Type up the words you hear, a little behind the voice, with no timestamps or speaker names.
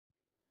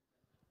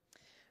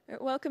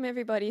Welcome,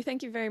 everybody.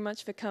 Thank you very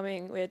much for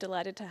coming. We're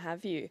delighted to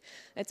have you.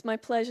 It's my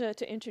pleasure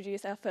to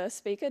introduce our first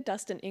speaker,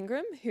 Dustin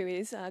Ingram, who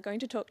is going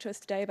to talk to us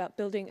today about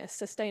building a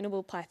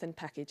sustainable Python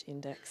package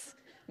index.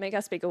 Make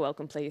our speaker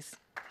welcome, please.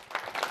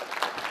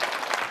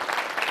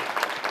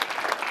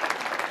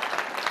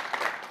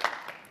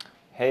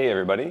 Hey,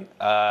 everybody.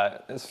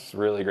 It's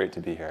really great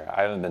to be here.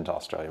 I haven't been to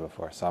Australia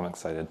before, so I'm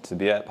excited to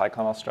be at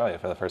PyCon Australia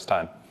for the first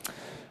time.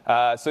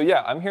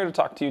 I'm here to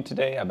talk to you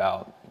today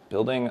about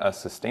building a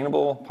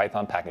sustainable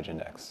Python package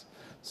index.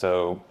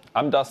 So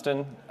I'm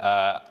Dustin.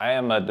 I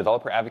am a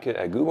developer advocate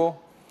at Google.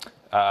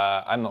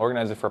 I'm the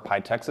organizer for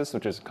PyTexas,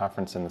 which is a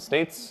conference in the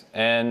States.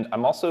 And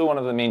I'm also one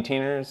of the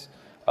maintainers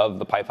of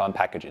the Python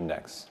package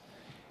index.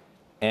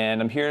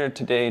 And I'm here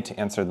today to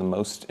answer the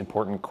most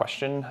important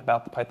question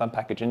about the Python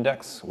package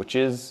index, which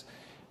is,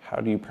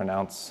 how do you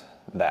pronounce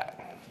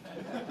that?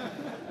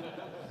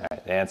 All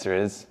right, the answer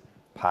is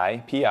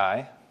Pi,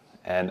 P-I.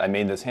 And I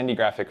made this handy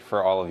graphic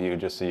for all of you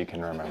just so you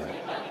can remember it.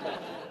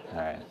 All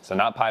right, so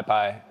not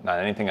PyPy, not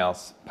anything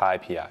else, Pi,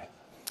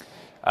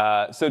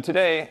 P-I. So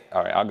today,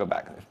 all right, I'll go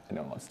back if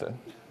anyone wants to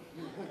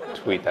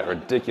tweet that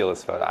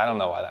ridiculous photo. I don't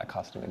know why that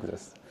costume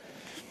exists.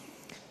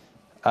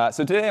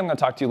 So today I'm going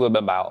to talk to you a little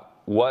bit about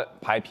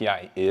what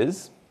PyPI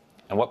is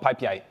and what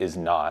PyPI is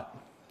not.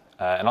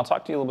 And I'll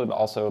talk to you a little bit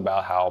also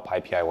about how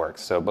PyPI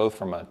works. So both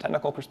from a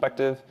technical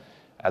perspective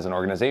as an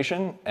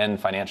organization and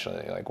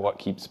financially, like what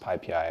keeps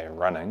PyPI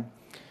running.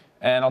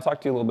 And I'll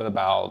talk to you a little bit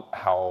about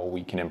how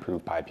we can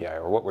improve PyPI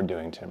or what we're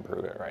doing to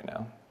improve it right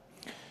now.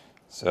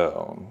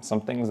 So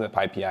some things that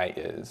PyPI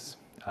is.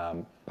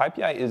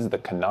 PyPI is the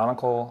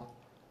canonical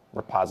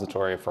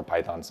repository for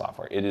Python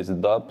software. It is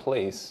the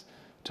place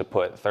to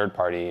put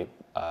third-party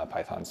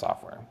Python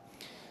software.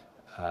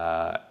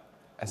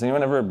 Has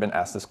anyone ever been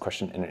asked this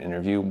question in an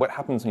interview? What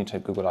happens when you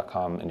type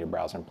google.com in your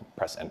browser and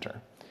press enter?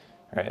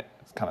 Right?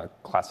 It's kind of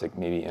a classic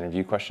maybe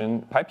interview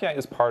question. PyPI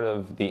is part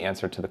of the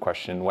answer to the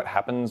question, what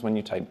happens when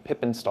you type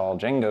pip install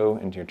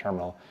Django into your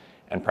terminal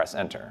and press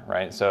enter,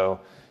 right? So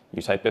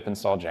you type pip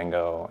install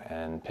Django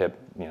and pip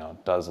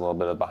does a little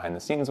bit of behind the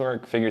scenes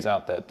work, figures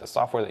out that the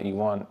software that you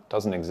want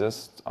doesn't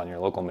exist on your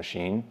local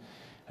machine,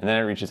 and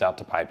then it reaches out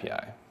to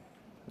PyPI.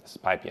 This is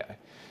PyPI.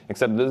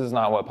 Except this is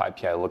not what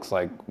PyPI looks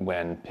like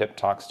when pip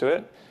talks to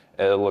it.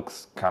 It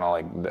looks kind of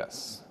like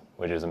this,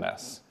 which is a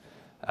mess.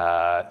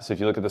 So if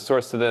you look at the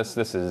source to this,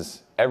 this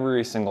is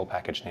every single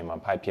package name on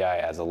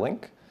PyPI as a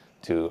link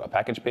to a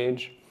package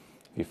page.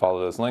 If you follow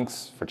those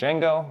links for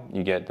Django,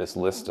 you get this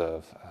list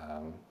of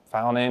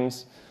file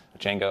names,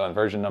 Django and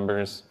version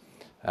numbers.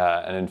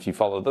 And if you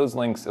follow those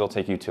links, it'll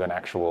take you to an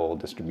actual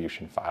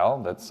distribution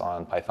file that's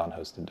on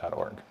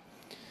pythonhosted.org.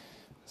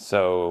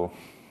 So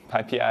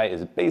PyPI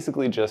is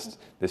basically just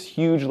this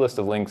huge list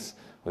of links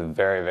with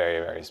very, very,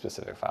 very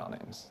specific file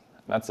names.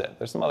 And that's it.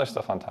 There's some other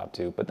stuff on top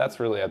too, but that's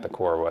really at the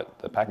core of what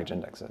the package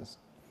index is.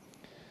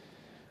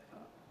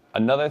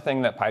 Another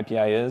thing that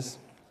PyPI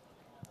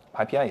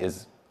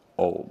is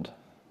old.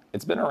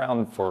 It's been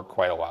around for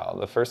quite a while.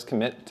 The first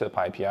commit to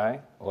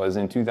PyPI was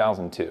in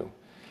 2002.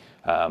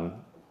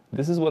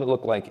 This is what it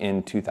looked like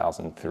in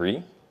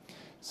 2003.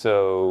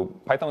 So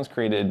Python was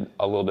created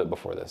a little bit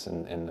before this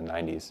in the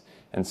 90s.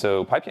 And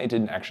so PyPI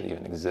didn't actually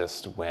even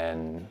exist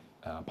when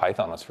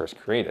Python was first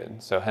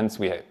created. So hence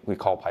we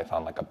call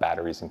Python like a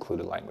batteries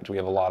included language. We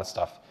have a lot of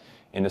stuff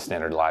in the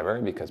standard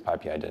library because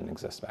PyPI didn't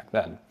exist back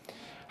then.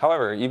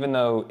 However, even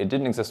though it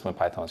didn't exist when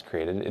Python was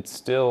created, it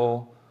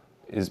still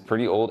is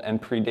pretty old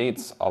and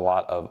predates a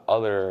lot of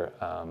other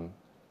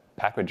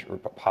package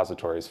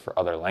repositories for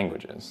other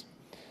languages.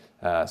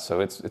 So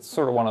it's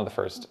sort of one of the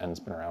first, and it's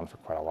been around for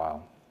quite a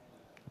while.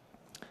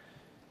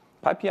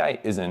 PyPI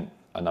isn't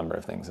a number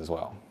of things as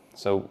well.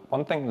 So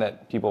one thing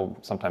that people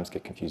sometimes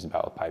get confused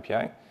about with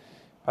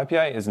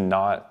PyPI is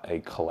not a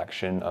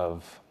collection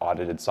of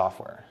audited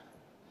software.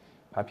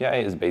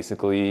 PyPI is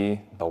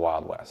basically the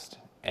Wild West.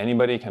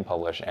 Anybody can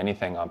publish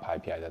anything on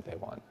PyPI that they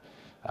want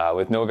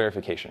with no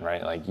verification,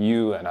 right? Like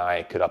you and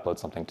I could upload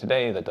something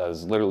today that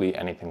does literally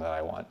anything that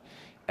I want.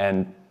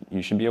 And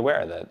you should be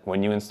aware that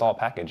when you install a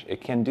package, it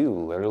can do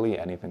literally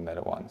anything that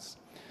it wants.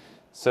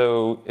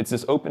 So it's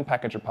this open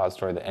package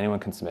repository that anyone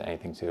can submit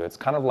anything to. It's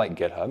kind of like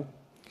GitHub.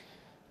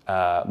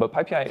 But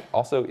PyPI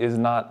also is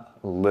not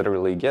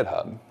literally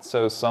GitHub.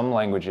 So some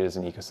languages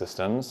and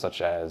ecosystems,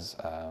 such as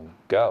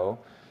Go,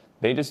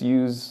 they just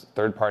use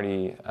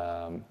third-party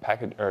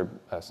package or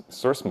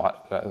source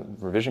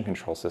revision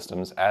control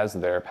systems as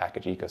their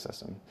package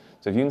ecosystem.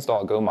 So if you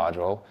install a Go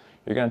module,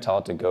 you're going to tell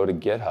it to go to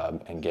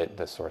GitHub and get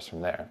the source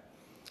from there.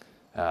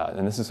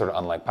 And this is sort of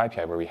unlike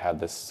PyPI, where we have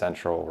this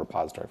central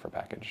repository for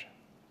package.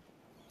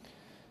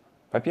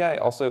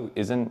 PyPI also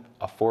isn't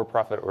a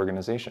for-profit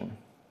organization.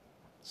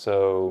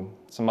 So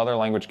some other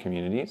language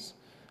communities,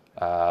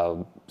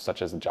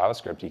 such as the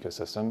JavaScript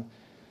ecosystem,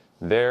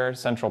 their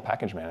central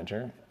package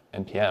manager,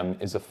 NPM,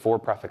 is a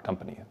for-profit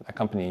company. That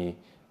company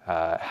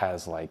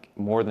has like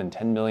more than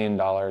 $10 million in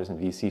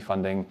VC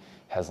funding,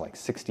 has like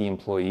 60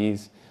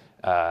 employees,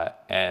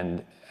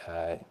 and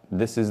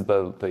this is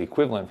the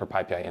equivalent for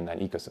PyPI in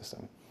that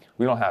ecosystem.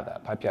 We don't have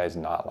that. PyPI is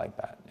not like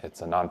that.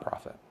 It's a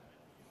nonprofit.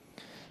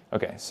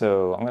 Okay,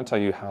 so I'm going to tell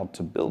you how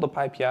to build a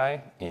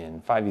PyPI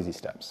in 5 easy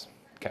steps.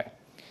 Okay.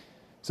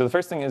 So the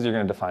first thing is you're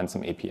going to define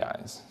some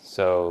APIs.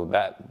 So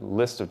that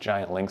list of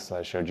giant links that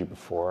I showed you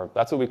before,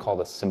 that's what we call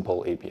the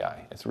simple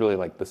API. It's really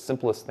like the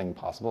simplest thing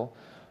possible,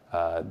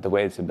 the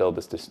way to build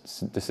this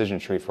decision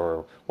tree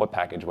for what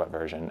package, what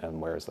version, and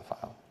where is the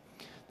file.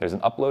 There's an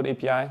upload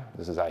API.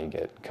 This is how you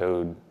get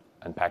code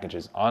and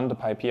packages onto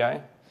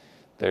PyPI.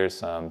 There's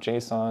some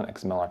JSON,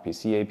 XML,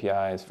 RPC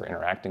APIs for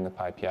interacting with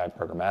PyPI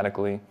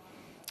programmatically.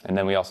 And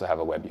then we also have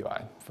a web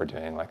UI for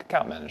doing like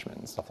account management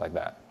and stuff like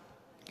that.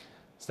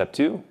 Step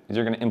 2 is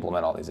you're going to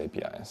implement all these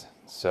APIs.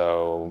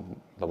 So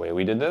the way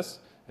we did this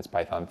is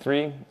Python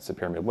 3. It's a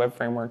pyramid web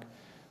framework.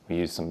 We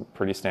use some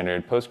pretty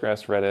standard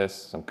Postgres, Redis,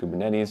 some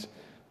Kubernetes,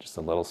 just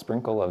a little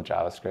sprinkle of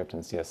JavaScript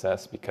and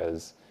CSS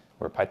because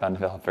we're Python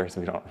developers.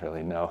 We don't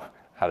really know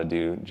how to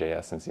do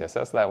JS and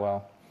CSS that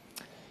well.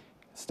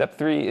 Step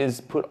 3 is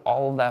put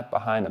all of that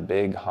behind a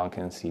big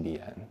honkin'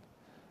 CDN,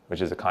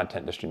 which is a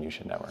content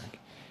distribution network.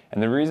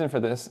 And the reason for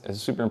this is a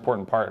super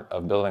important part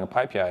of building a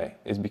PyPI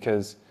is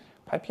because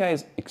PyPI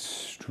is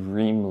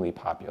extremely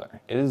popular.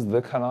 It is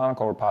the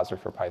canonical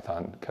repository for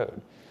Python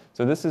code.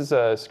 So this is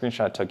a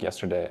screenshot I took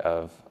yesterday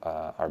of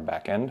our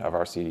backend of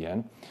our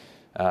CDN.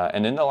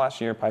 And in the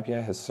last year,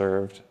 PyPI has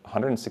served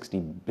 160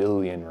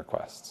 billion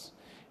requests.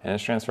 And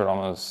it's transferred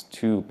almost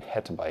 2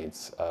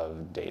 petabytes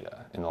of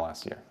data in the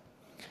last year.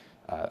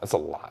 That's a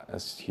lot.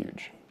 That's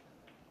huge.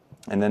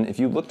 And then if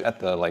you looked at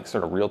the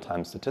sort of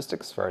real-time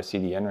statistics for our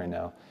CDN right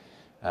now,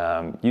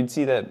 you'd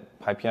see that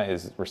PyPI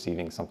is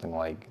receiving something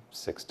like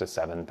 6,000 to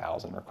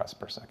 7,000 requests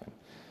per second.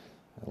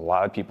 A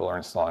lot of people are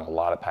installing a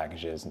lot of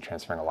packages and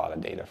transferring a lot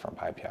of data from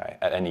PyPI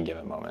at any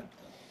given moment.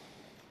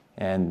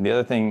 And the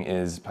other thing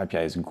is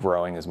PyPI is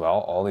growing as well.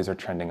 All these are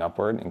trending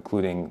upward,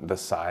 including the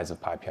size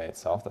of PyPI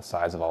itself, the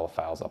size of all the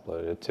files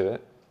uploaded to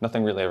it.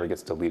 Nothing really ever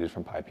gets deleted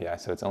from PyPI,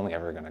 so it's only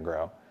ever going to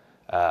grow.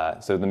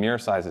 So the mirror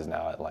size is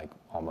now at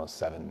almost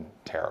 7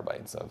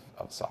 terabytes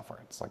of software.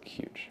 It's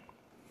huge.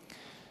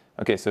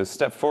 Okay, so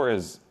step 4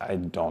 is, I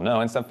don't know,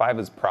 and step 5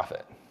 is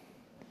profit.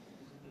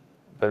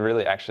 But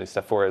really, actually,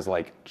 step 4 is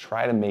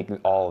try to make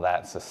all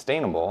that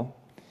sustainable.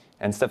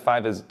 And step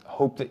 5 is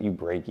hope that you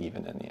break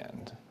even in the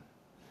end.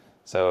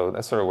 So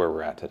that's sort of where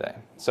we're at today.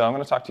 So I'm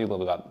going to talk to you a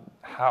little bit about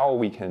how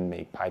we can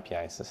make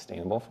PyPI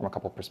sustainable from a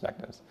couple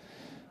perspectives.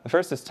 The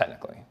first is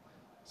technically.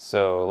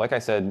 So like I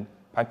said,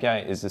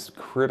 PyPI is this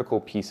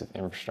critical piece of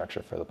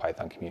infrastructure for the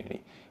Python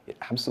community. It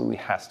absolutely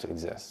has to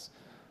exist.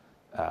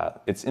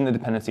 It's in the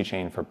dependency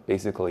chain for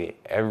basically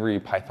every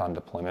Python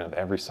deployment of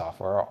every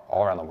software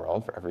all around the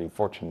world for every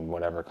Fortune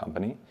whatever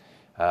company.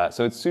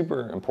 So it's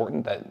super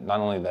important that not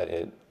only that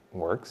it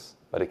works,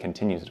 but it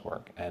continues to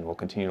work and will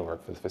continue to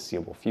work for the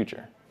foreseeable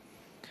future.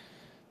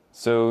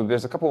 So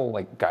there's a couple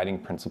guiding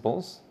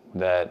principles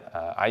that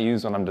I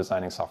use when I'm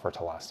designing software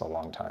to last a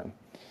long time.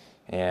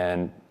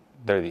 And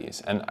they're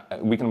these. And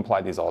we can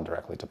apply these all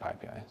directly to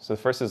PyPI. So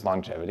the first is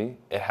longevity.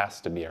 It has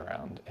to be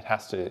around. It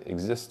has to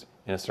exist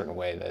in a certain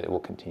way that it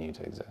will continue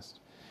to exist.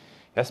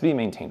 It has to be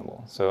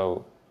maintainable.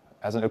 So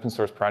as an open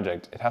source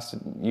project,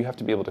 you have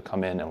to be able to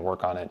come in and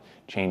work on it,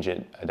 change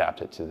it,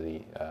 adapt it to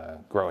the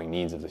growing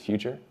needs of the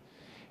future.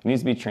 It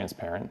needs to be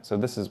transparent. So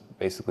this is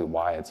basically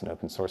why it's an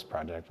open source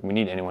project. We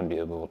need anyone to be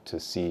able to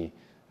see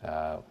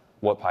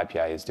what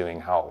PyPI is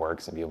doing, how it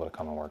works, and be able to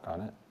come and work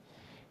on it.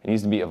 It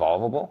needs to be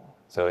evolvable.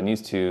 So it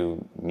needs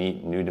to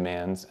meet new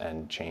demands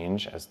and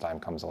change as time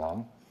comes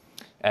along.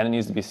 And it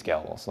needs to be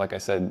scalable. So like I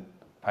said,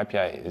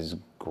 PyPI is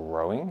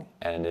growing,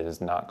 and it is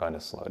not going to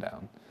slow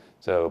down.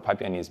 So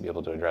PyPI needs to be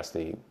able to address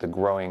the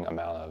growing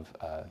amount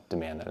of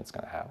demand that it's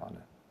going to have on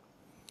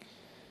it.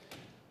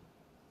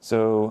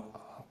 So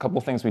a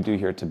couple things we do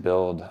here to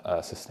build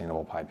a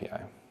sustainable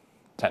PyPI,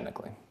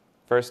 technically.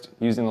 First,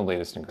 using the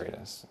latest and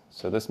greatest.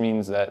 So this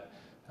means that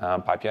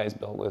PyPI is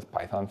built with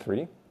Python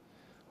 3.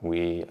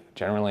 We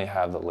generally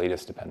have the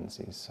latest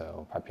dependencies.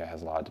 So PyPI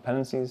has a lot of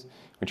dependencies.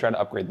 We try to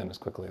upgrade them as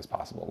quickly as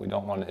possible. We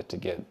don't want it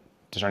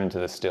to turn into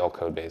this stale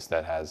code base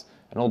that has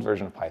an old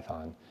version of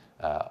Python,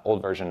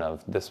 old version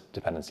of this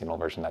dependency, and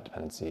old version of that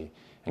dependency,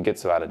 and get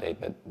so out of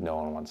date that no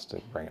one wants to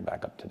bring it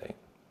back up to date.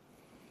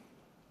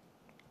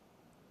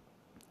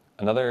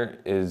 Another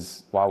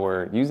is, while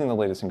we're using the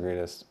latest and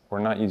greatest, we're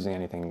not using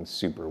anything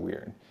super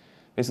weird.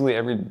 Basically,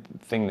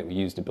 everything that we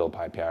use to build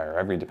PyPI, or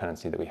every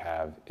dependency that we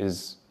have,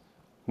 is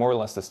more or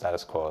less the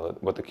status quo,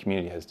 what the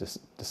community has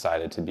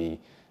decided to be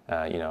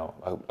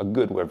a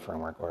good web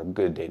framework or a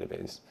good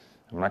database.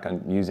 I'm not going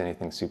to use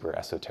anything super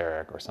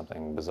esoteric or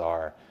something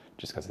bizarre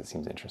just because it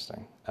seems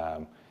interesting.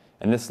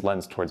 And this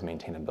lends towards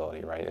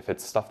maintainability, right? If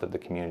it's stuff that the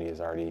community is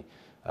already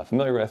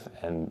familiar with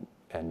and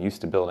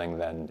used to building,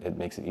 then it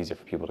makes it easier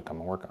for people to come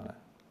and work on it.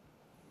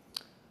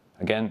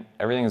 Again,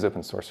 everything is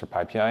open source for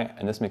PyPI,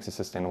 and this makes it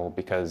sustainable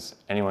because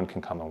anyone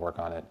can come and work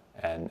on it,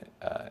 and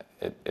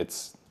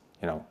it's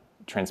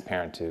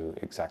transparent to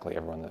exactly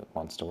everyone that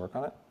wants to work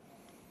on it.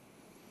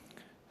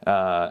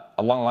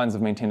 Along the lines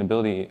of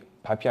maintainability,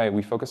 PyPI,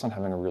 we focus on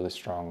having a really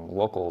strong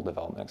local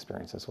development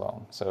experience as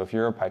well. So if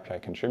you're a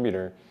PyPI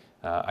contributor,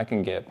 I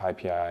can get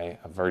PyPI,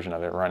 a version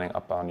of it, running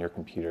up on your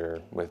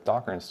computer with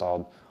Docker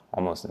installed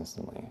almost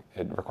instantly.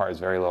 It requires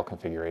very little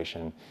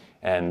configuration,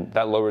 and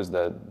that lowers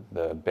the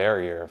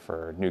barrier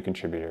for new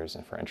contributors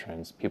and for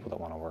entrants, people that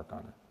want to work on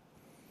it.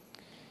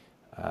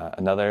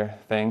 Another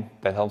thing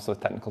that helps with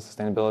technical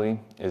sustainability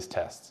is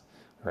tests.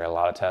 We write a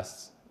lot of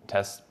tests.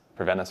 Tests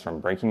prevent us from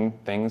breaking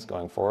things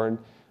going forward,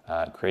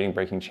 creating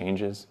breaking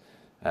changes,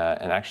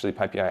 and actually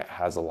PyPI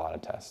has a lot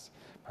of tests.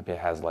 PyPI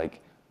has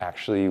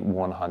actually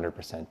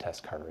 100%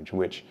 test coverage,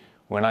 which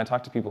when I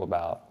talk to people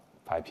about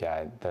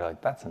PyPI, they're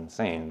like, that's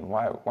insane.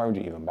 Why would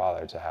you even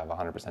bother to have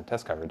 100%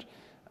 test coverage?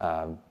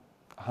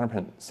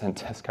 100%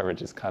 test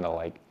coverage is kind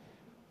of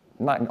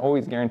not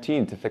always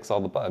guaranteed to fix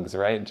all the bugs,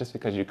 right? Just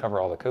because you cover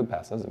all the code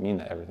paths doesn't mean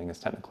that everything is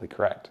technically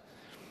correct.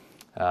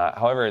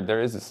 However,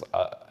 there is this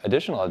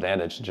additional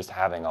advantage to just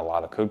having a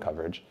lot of code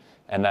coverage,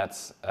 and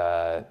that's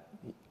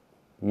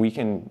we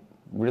can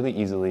really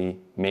easily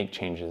make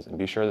changes and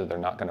be sure that they're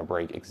not going to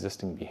break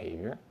existing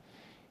behavior.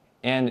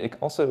 And it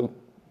also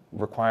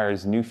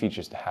requires new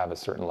features to have a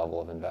certain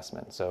level of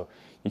investment. So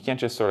you can't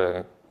just sort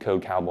of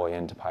code cowboy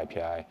into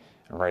PyPI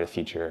and write a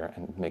feature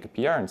and make a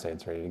PR and say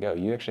it's ready to go.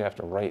 You actually have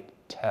to write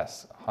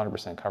tests,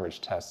 100% coverage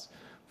tests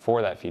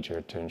for that feature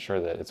to ensure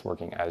that it's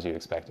working as you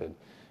expected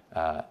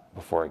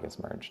before it gets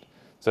merged.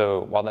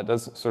 So while that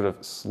does sort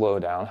of slow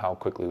down how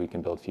quickly we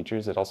can build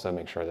features, it also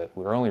makes sure that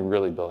we're only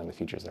really building the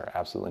features that are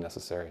absolutely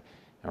necessary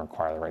and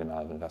require the right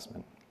amount of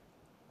investment.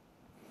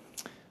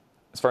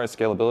 As far as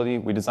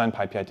scalability, we designed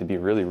PyPI to be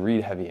really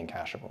read-heavy and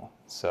cacheable.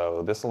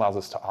 So this allows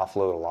us to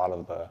offload a lot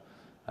of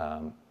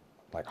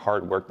the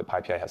hard work that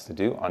PyPI has to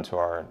do onto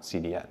our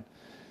CDN.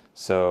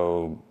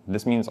 So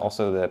this means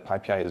also that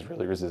PyPI is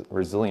really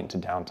resilient to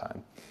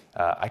downtime.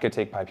 I could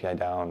take PyPI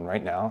down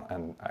right now,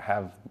 and I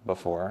have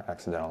before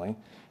accidentally,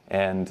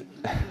 and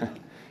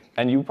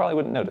and you probably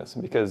wouldn't notice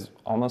because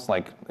almost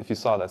if you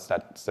saw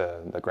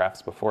the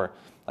graphs before,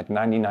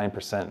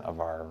 99% of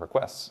our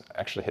requests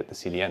actually hit the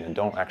CDN and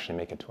don't actually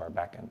make it to our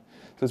backend.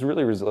 So it's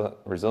really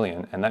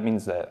resilient, and that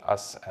means that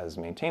us as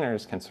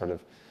maintainers can sort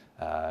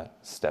of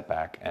step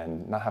back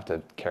and not have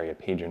to carry a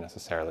pager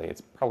necessarily.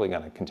 It's probably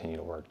going to continue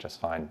to work just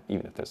fine,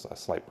 even if there's a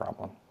slight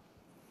problem.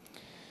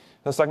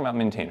 Let's talk about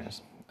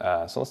maintainers.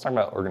 So let's talk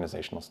about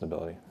organizational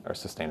stability or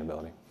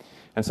sustainability.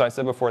 And so I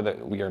said before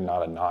that we are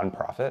not a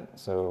nonprofit,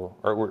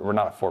 or we're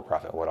not a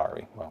for-profit. What are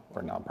we? Well,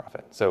 we're a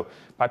nonprofit. So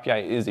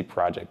PyPI is a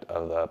project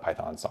of the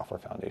Python Software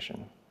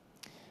Foundation,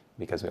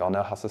 because we all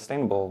know how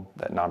sustainable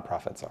that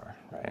nonprofits are,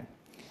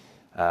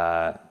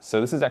 right?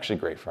 So this is actually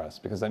great for us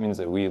because that means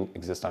that we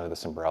exist under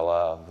this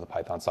umbrella of the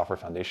Python Software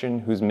Foundation,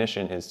 whose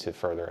mission is to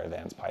further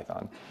advance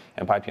Python,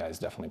 and PyPI is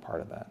definitely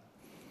part of that.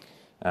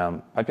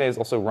 PyPI is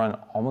also run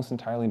almost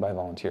entirely by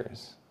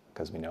volunteers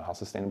because we know how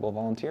sustainable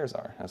volunteers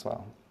are as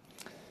well.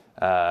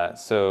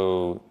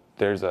 So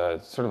there's a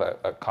sort of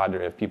a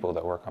cadre of people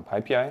that work on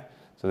PyPI.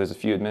 So there's a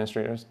few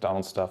administrators,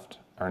 Donald Stuft,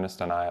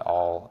 Ernest, and I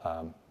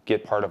all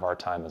get part of our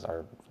time as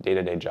our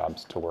day-to-day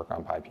jobs to work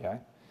on PyPI.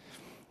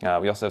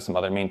 We also have some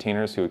other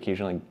maintainers who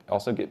occasionally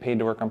also get paid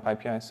to work on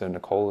PyPI. So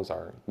Nicole is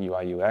our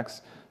UI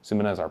UX.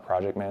 Sumana is our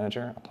project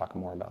manager. I'll talk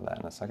more about that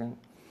in a second.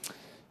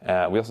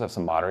 We also have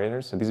some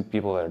moderators. So these are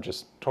people that are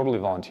just totally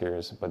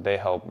volunteers, but they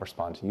help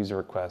respond to user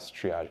requests,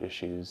 triage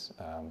issues,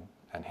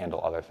 and handle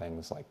other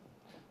things like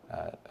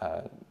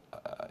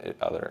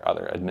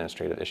other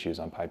administrative issues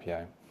on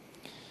PyPI.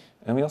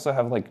 And we also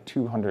have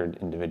 200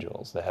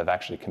 individuals that have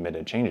actually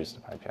committed changes to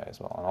PyPI as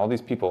well. And all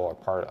these people are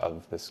part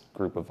of this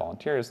group of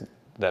volunteers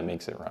that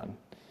makes it run.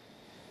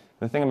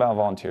 The thing about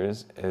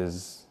volunteers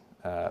is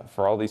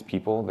for all these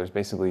people, there's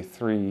basically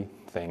three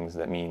things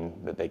that mean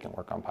that they can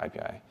work on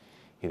PyPI.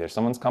 Either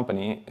someone's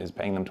company is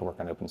paying them to work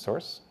on open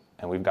source,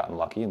 and we've gotten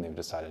lucky and they've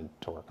decided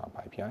to work on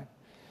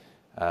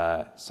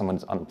PyPI.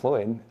 Someone's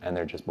unemployed and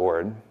they're just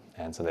bored,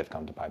 and so they've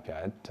come to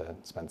PyPI to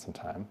spend some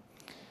time.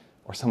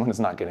 Or someone is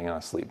not getting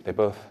enough sleep. They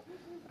both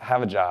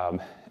have a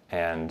job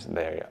and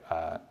they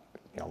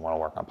want to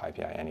work on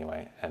PyPI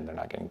anyway, and they're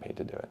not getting paid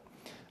to do it.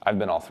 I've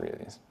been all three of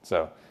these.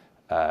 So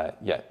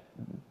yeah,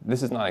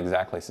 this is not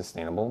exactly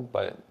sustainable,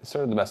 but it's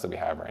sort of the best that we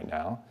have right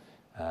now.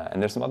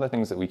 And there's some other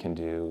things that we can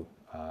do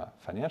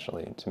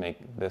financially to make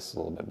this a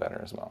little bit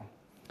better as well.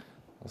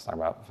 Let's talk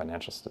about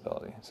financial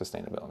stability,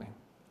 sustainability.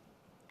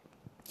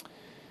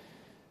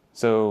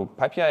 So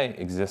PyPI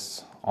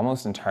exists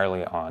almost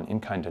entirely on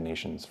in-kind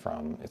donations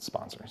from its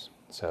sponsors.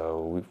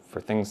 So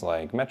for things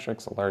like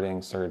metrics,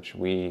 alerting, search,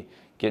 we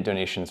get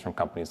donations from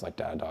companies like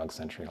Datadog,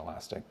 Sentry,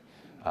 Elastic.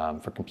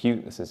 For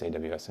compute, this is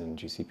AWS and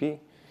GCP.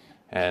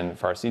 And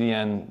for our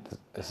CDN,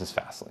 this is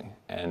Fastly.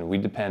 And we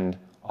depend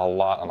a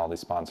lot on all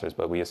these sponsors,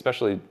 but we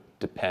especially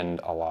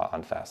depend a lot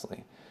on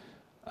Fastly.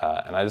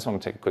 And I just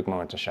want to take a quick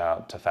moment to shout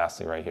out to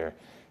Fastly right here.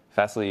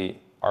 Fastly,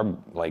 our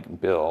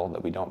bill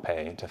that we don't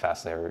pay to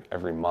Fastly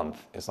every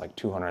month is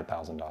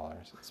 $200,000.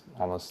 It's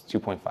almost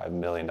 $2.5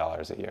 million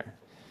a year.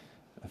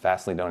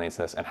 Fastly donates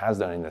this and has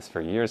donated this for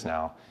years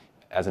now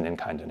as an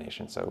in-kind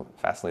donation. So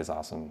Fastly is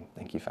awesome.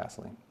 Thank you,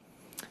 Fastly.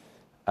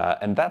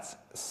 And that's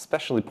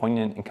especially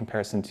poignant in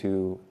comparison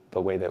to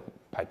the way that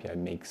PyPI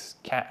makes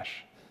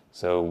cash.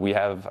 So we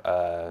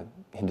have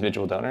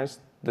individual donors.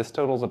 This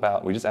totals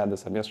about, we just added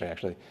this up yesterday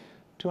actually,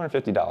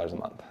 $250 a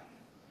month.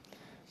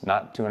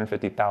 Not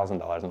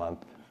 $250,000 a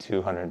month,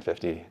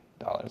 $250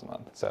 a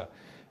month. So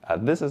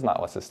this is not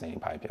what's sustaining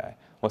PyPI.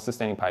 What's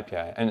sustaining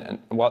PyPI, and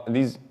while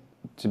these,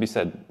 to be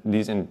said,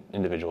 these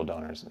individual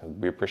donors,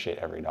 we appreciate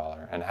every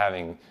dollar, and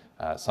having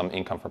some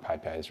income for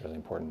PyPI is really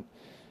important.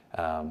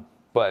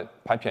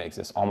 But PyPI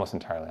exists almost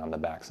entirely on the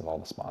backs of all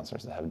the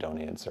sponsors that have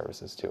donated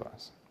services to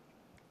us.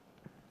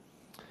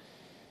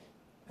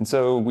 And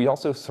so we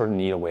also sort of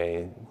need a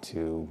way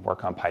to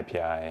work on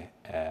PyPI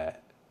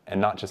and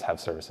not just have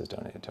services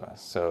donated to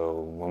us.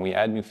 So when we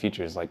add new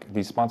features, like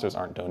these sponsors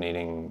aren't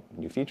donating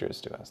new features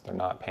to us. They're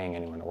not paying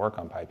anyone to work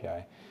on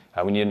PyPI.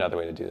 We need another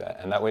way to do that.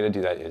 And that way to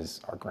do that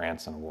is our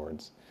grants and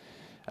awards.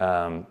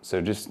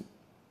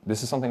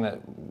 This is something that,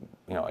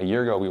 a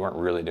year ago we weren't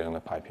really doing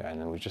with PyPI,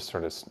 and then we just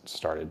sort of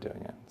started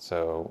doing it.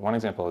 So one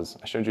example is,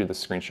 I showed you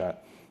this screenshot.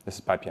 This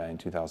is PyPI in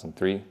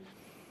 2003.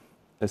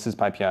 This is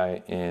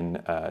PyPI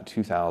in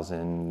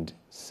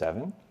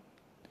 2007.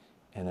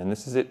 And then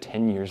this is it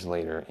 10 years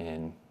later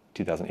in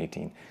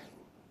 2018.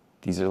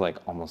 These are like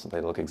almost,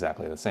 they look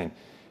exactly the same.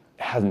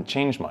 It hasn't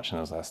changed much in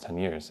those last 10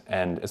 years.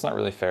 And it's not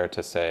really fair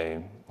to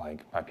say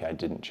like PyPI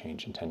didn't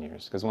change in 10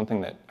 years. Because one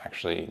thing that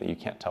actually that you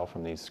can't tell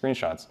from these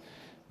screenshots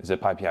is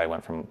that PyPI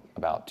went from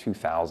about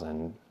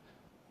 2,000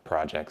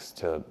 projects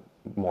to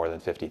more than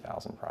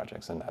 50,000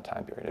 projects in that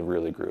time period. It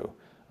really grew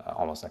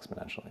almost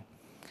exponentially.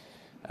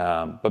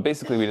 But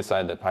basically, we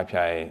decided that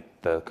PyPI,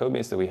 the code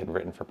base that we had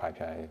written for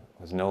PyPI,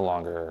 was no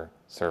longer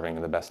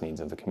serving the best needs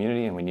of the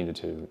community, and we needed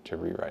to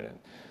rewrite it.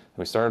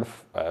 We started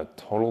a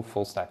total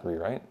full stack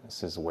rewrite.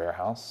 This is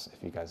Warehouse,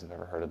 if you guys have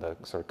ever heard of the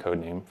sort of code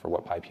name for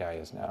what PyPI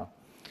is now.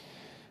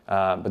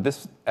 But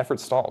this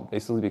effort stalled,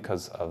 basically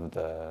because of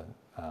the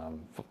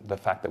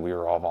fact that we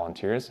were all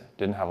volunteers,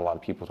 didn't have a lot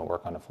of people to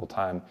work on it full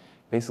time.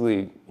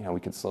 Basically, we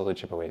could slowly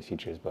chip away at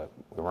features, but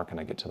we weren't going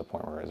to get to the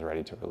point where it was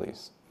ready to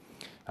release.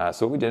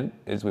 So what we did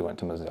is we went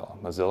to Mozilla.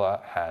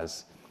 Mozilla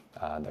has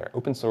their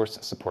open source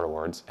support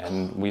awards,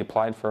 and we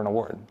applied for an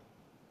award.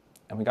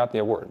 And we got the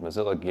award.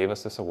 Mozilla gave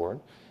us this award.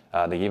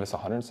 They gave us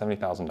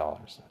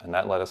 $170,000, and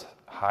that let us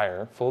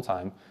hire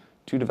full-time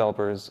 2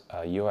 developers,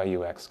 a UI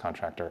UX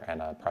contractor, and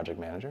a project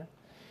manager.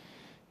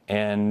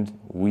 And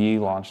we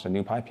launched a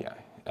new PyPI.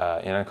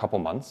 In a couple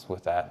months,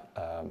 with that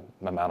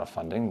amount of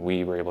funding,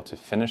 we were able to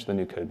finish the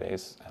new code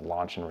base and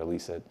launch and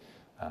release it.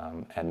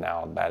 And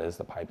now that is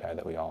the PyPI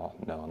that we all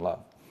know and love.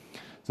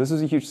 So this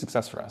was a huge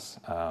success for us.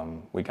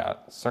 We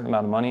got a certain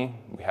amount of money,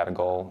 we had a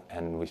goal,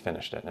 and we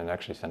finished it. And it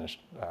actually finished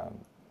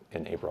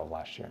in April of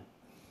last year.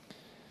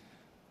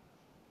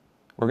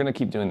 We're going to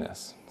keep doing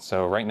this.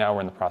 So right now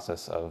we're in the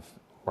process of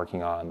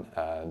working on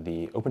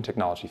the Open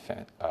Technology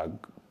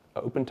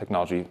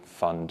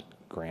Fund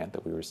grant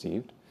that we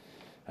received.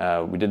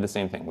 We did the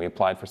same thing. We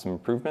applied for some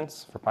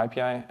improvements for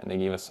PyPI, and they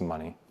gave us some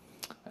money.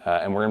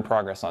 And we're in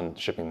progress on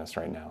shipping this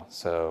right now.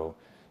 So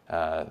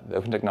the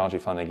Open Technology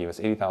Fund, they gave us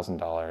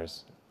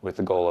 $80,000 with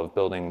the goal of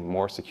building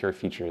more secure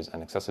features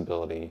and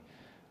accessibility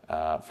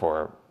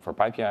for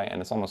PyPI, and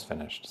it's almost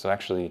finished. So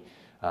actually,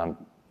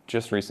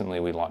 just recently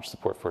we launched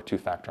support for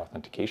 2-factor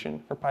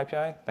authentication for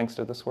PyPI, thanks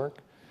to this work.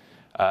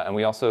 And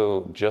we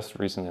also just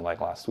recently,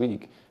 like last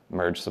week,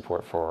 merged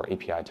support for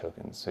API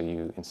tokens. So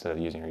you, instead of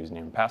using your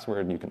username and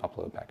password, you can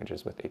upload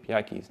packages with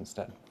API keys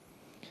instead.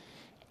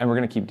 And we're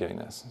going to keep doing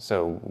this.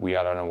 So we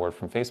got an award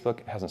from Facebook.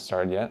 It hasn't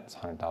started yet. It's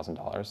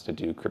 $100,000 to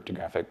do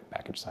cryptographic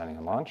package signing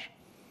and launch.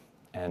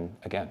 And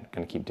again,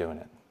 going to keep doing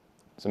it.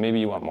 So maybe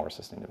you want more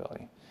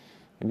sustainability.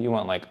 Maybe you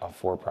want like a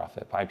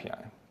for-profit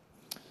PyPI,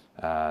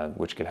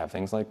 which could have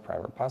things like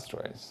private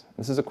repositories.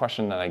 This is a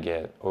question that I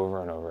get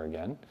over and over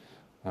again.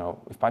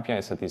 If PyPI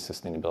has had these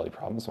sustainability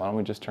problems, why don't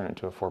we just turn it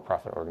into a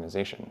for-profit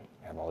organization?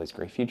 We have all these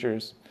great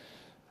features.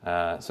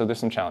 So there's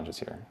some challenges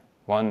here.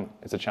 One,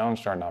 it's a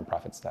challenge to our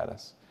nonprofit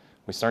status.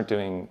 We start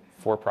doing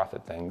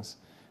for-profit things,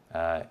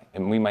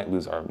 and we might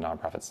lose our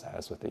nonprofit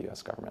status with the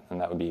US government, and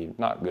that would be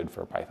not good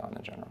for Python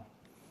in general.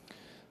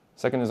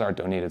 Second is our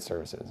donated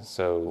services.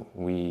 So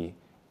we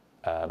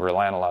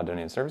rely on a lot of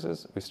donated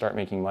services. We start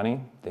making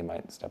money, they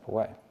might step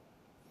away.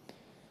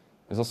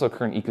 There's also a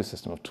current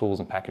ecosystem of tools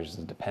and packages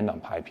that depend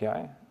on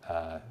PyPI,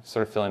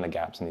 sort of filling the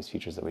gaps in these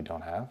features that we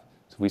don't have.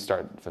 So if we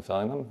start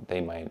fulfilling them, they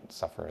might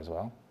suffer as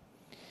well.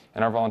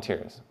 And our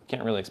volunteers. We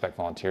can't really expect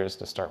volunteers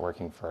to start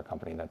working for a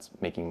company that's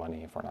making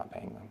money if we're not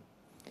paying them.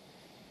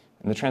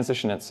 And the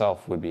transition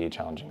itself would be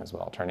challenging as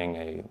well.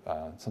 Turning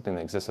something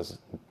that exists as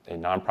a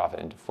nonprofit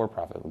into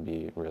for-profit would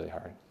be really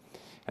hard.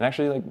 And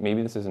actually,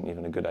 maybe this isn't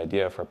even a good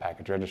idea for a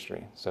package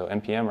registry. So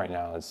NPM right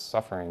now is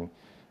suffering,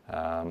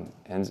 and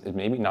it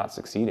may be not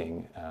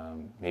succeeding,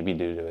 maybe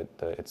due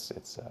to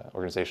its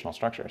organizational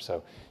structure.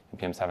 So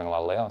NPM's having a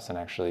lot of layoffs, and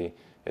actually,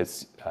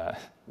 this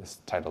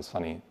title's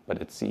funny,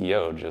 but its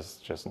CEO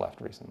just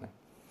left recently.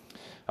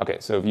 Okay,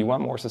 so if you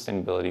want more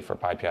sustainability for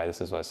PyPI,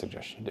 this is what I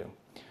suggest you do.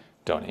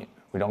 Donate.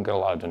 We don't get a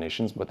lot of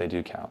donations, but they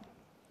do count.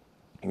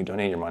 You can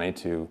donate your money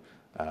to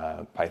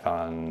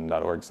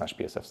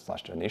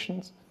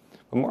python.org/psf/donations.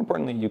 But more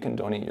importantly, you can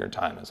donate your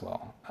time as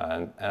well.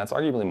 And it's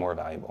arguably more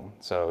valuable.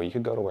 So you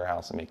could go to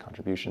Warehouse and make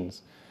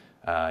contributions.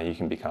 You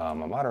can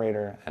become a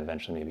moderator and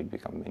eventually maybe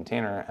become a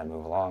maintainer and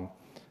move along.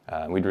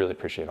 We'd really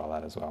appreciate all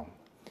that as well.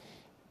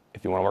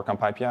 If you want to work on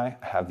PyPI,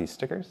 I have these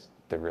stickers.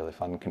 They're really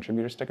fun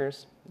contributor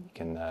stickers. You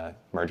can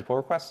merge a pull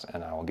request,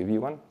 and I will give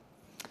you one.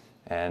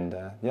 And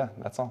yeah,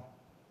 that's all.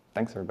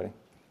 Thanks, everybody.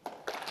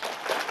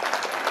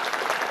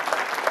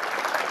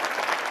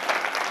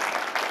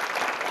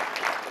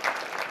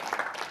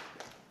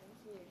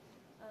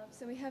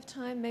 So we have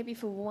time maybe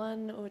for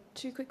one or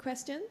two quick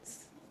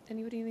questions.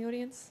 Anybody in the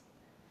audience?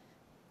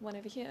 One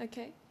over here,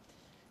 okay.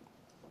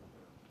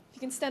 If you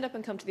can stand up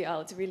and come to the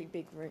aisle, it's a really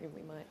big room.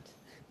 We might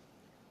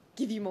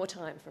give you more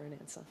time for an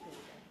answer.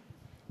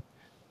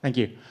 Thank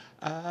you.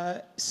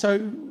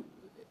 So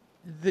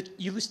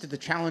you listed the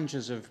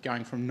challenges of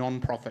going from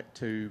non-profit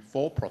to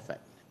for-profit.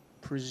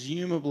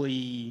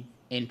 Presumably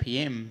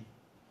NPM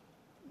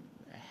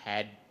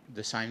had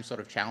the same sort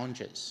of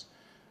challenges.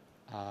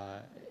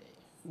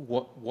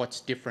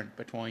 What's different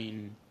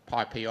between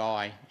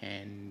PyPI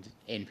and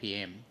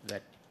NPM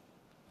that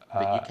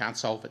you can't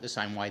solve it the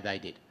same way they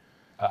did?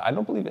 I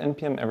don't believe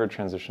NPM ever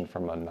transitioned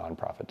from a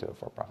nonprofit to a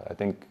for-profit. I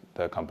think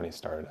the company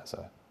started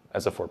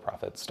as a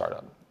for-profit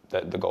startup.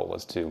 The goal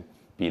was to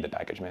be the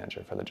package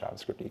manager for the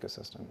JavaScript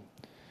ecosystem.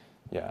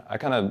 Yeah, I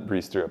kind of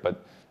breezed through it,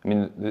 but I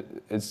mean,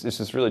 it's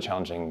just really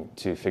challenging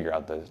to figure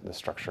out the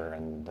structure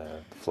and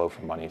the flow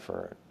for money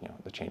for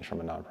the change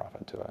from a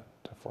nonprofit to a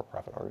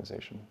for-profit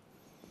organization.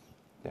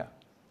 Yeah.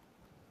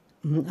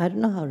 I don't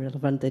know how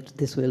relevant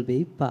this will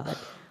be, but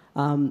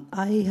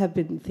I have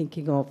been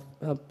thinking of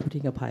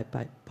putting a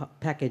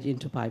package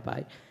into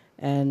PyPy,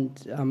 and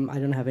I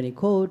don't have any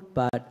code,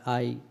 but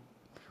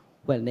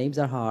names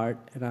are hard,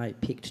 and I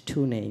picked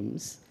 2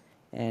 names,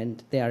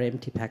 and they are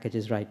empty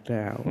packages right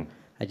now.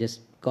 I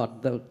just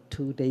got the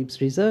 2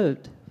 names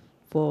reserved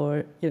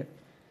for,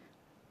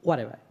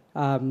 whatever.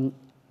 I'm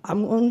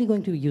only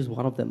going to use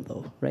one of them,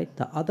 though, right?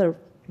 The other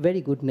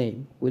very good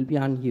name will be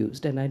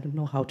unused, and I don't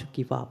know how to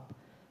give up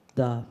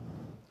the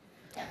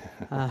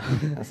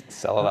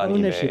Sell it on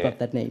ownership eBay. of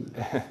that name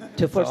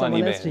for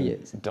someone else to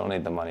use.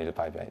 Donate the money to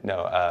PyPay.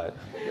 No,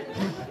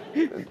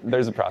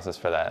 there's a process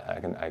for that.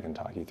 I can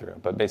talk you through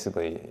it. But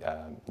basically,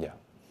 yeah,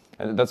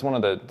 and that's one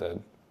of the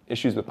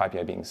issues with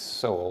PyPI being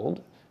so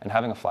old and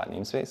having a flat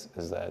namespace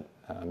is that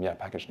yeah,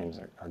 package names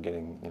are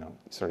getting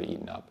sort of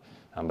eaten up.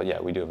 But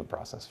yeah, we do have a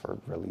process for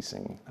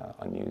releasing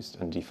unused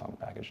and defunct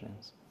package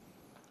names.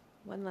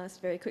 One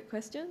last very quick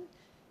question.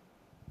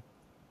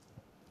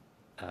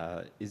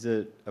 Is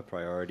it a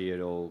priority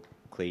at all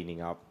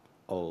cleaning up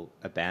all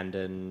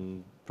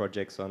abandoned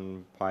projects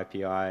on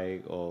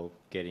PyPI or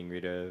getting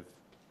rid of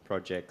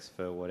projects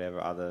for whatever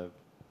other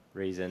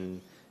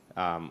reason?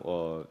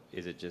 Or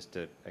is it just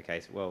a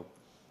case, well,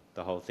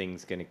 the whole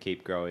thing's going to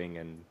keep growing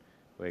and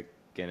we're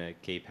going to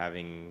keep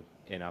having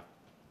enough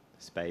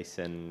space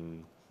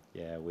and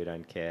yeah, we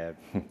don't care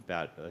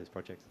about those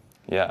projects?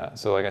 Yeah,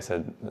 so like I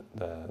said,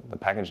 the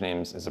package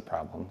names is a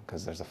problem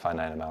because there's a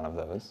finite amount of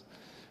those.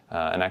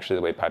 And actually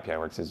the way PyPI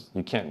works is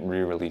you can't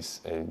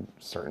re-release a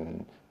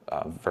certain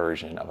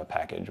version of a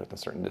package with a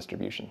certain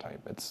distribution type.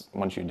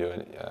 Once you do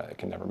it, it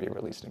can never be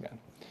released again.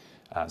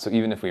 So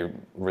even if we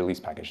release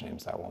package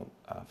names, that won't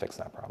fix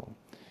that problem.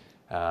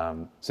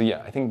 So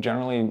yeah, I think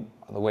generally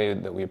the way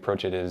that we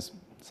approach it is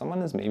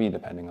someone is maybe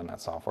depending on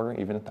that software,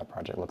 even if that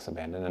project looks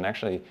abandoned. And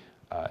actually,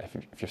 if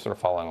you're sort of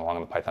following along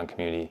in the Python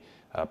community,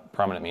 a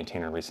prominent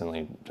maintainer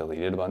recently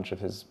deleted a bunch of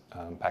his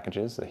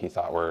packages that he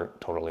thought were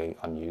totally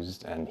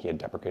unused and he had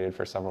deprecated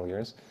for several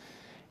years.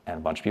 And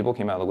a bunch of people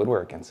came out of the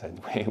woodwork and said,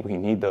 wait, we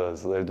need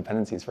those. They're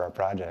dependencies for our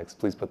projects.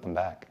 Please put them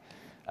back.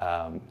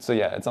 So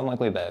yeah, it's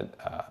unlikely that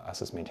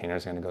us as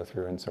maintainers are going to go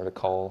through and sort of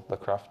cull the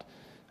cruft.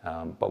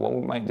 But what we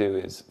might do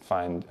is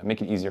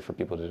make it easier for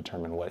people to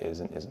determine what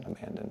is and isn't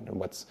abandoned and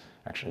what's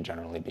actually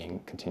generally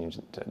being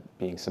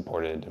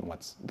supported and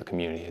what's the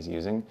community is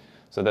using,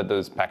 so that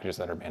those packages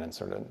that are abandoned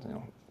sort of,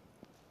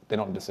 they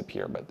don't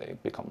disappear, but they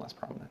become less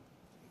prominent.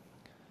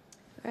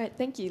 All right,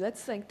 thank you.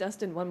 Let's thank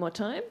Dustin one more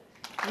time.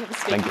 We have a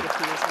Thank speaker you. with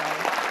you as well.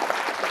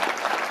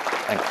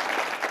 Thanks.